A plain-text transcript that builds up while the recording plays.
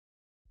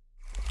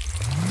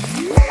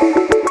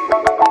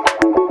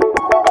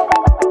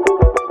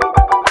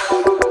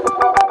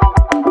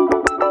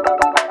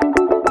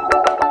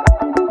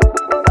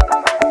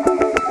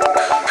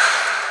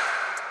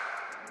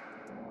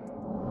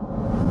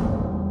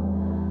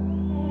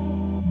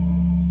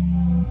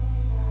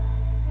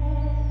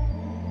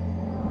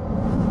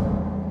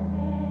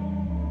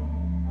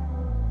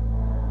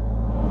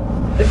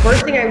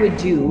first thing I would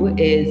do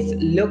is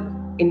look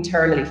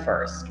internally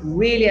first,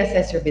 really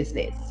assess your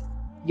business.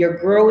 You're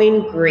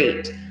growing,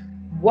 great.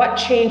 What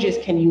changes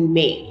can you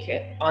make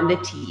on the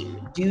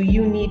team? Do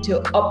you need to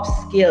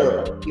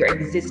upskill your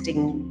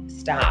existing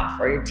staff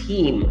or your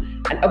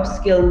team? And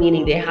upskill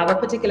meaning they have a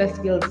particular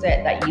skill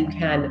set that you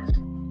can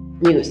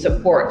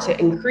support to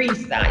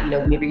increase that,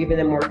 maybe giving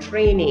them more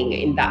training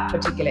in that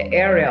particular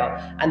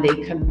area and they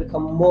can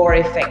become more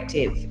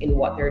effective in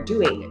what they're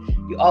doing.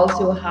 You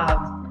also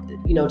have,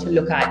 to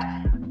look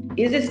at,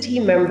 is this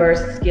team member's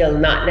skill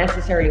not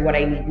necessarily what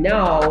I need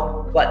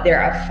now, but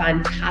they're a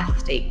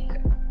fantastic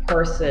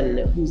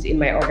person who's in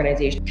my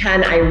organization.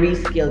 Can I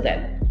reskill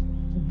them?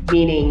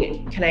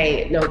 Meaning, can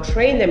I now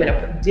train them in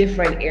a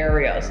different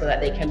area so that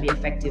they can be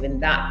effective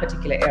in that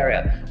particular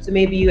area? So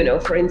maybe,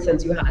 for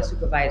instance, you had a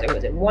supervisor who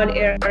was in one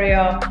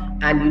area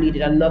and you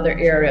needed another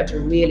area to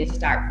really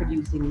start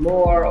producing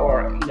more,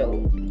 or,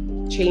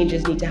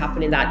 changes need to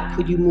happen in that.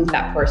 Could you move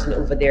that person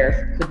over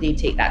there? Could they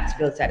take that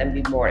skill set and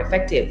be more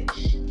effective?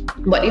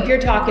 But if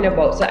you're talking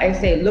about, so I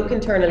say, look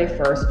internally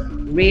first,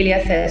 really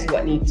assess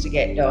what needs to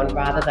get done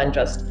rather than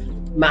just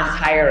mass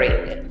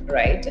hiring,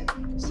 right?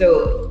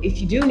 So if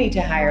you do need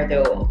to hire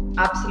though,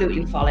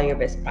 absolutely follow your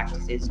best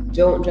practices.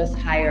 Don't just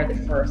hire the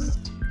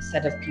first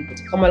set of people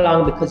to come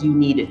along because you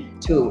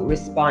need to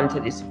respond to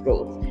this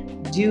growth.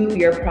 Do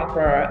your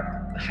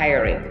proper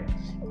hiring.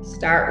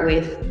 Start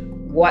with,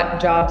 what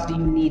jobs do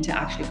you need to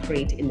actually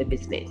create in the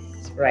business,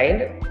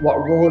 right? What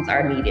roles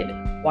are needed?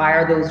 Why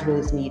are those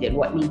roles needed?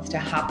 What needs to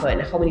happen?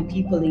 How many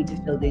people need to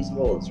fill these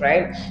roles,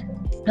 right?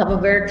 Have a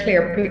very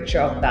clear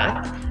picture of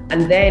that.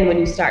 And then when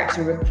you start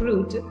to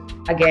recruit,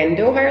 again,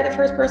 don't hire the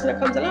first person that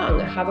comes along.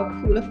 Have a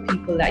pool of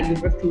people that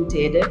you've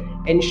recruited.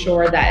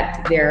 Ensure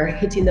that they're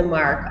hitting the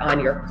mark on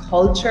your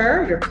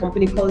culture, your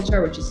company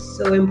culture, which is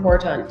so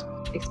important,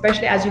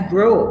 especially as you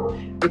grow,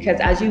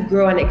 because as you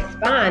grow and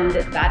expand,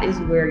 that is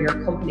where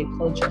your company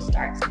culture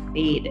starts to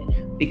fade,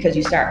 because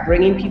you start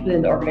bringing people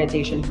in the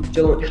organization who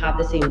don't have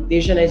the same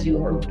vision as you,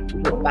 or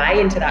don't buy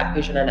into that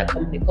vision and that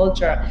company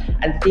culture,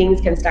 and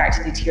things can start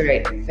to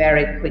deteriorate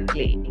very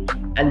quickly,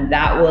 and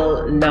that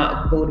will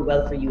not bode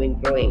well for you in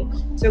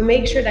growing. So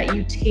make sure that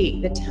you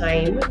take the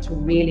time to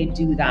really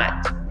do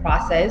that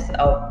process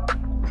of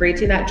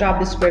creating that job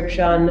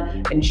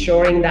description,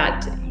 ensuring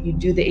that you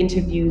do the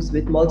interviews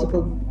with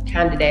multiple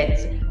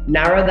candidates,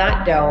 narrow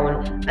that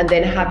down, and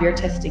then have your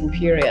testing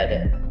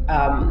period,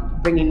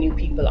 bringing new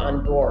people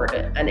on board,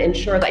 and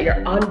ensure that your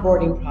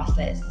onboarding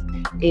process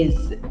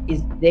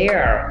is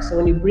there. So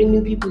when you bring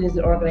new people into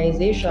the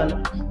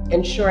organization,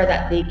 ensure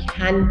that they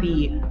can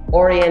be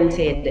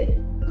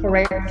oriented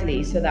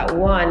correctly, so that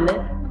one,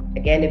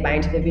 again, they buy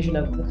into the vision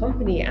of the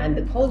company and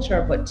the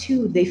culture, but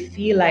two, they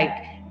feel like,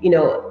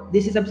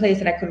 this is a place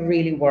that I could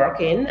really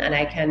work in and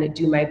I can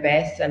do my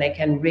best and I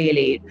can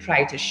really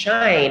try to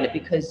shine,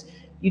 because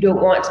you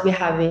don't want to be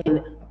having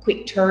a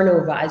quick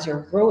turnover as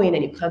you're growing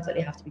and you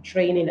constantly have to be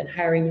training and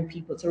hiring new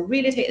people. So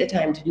really take the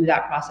time to do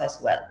that process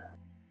well.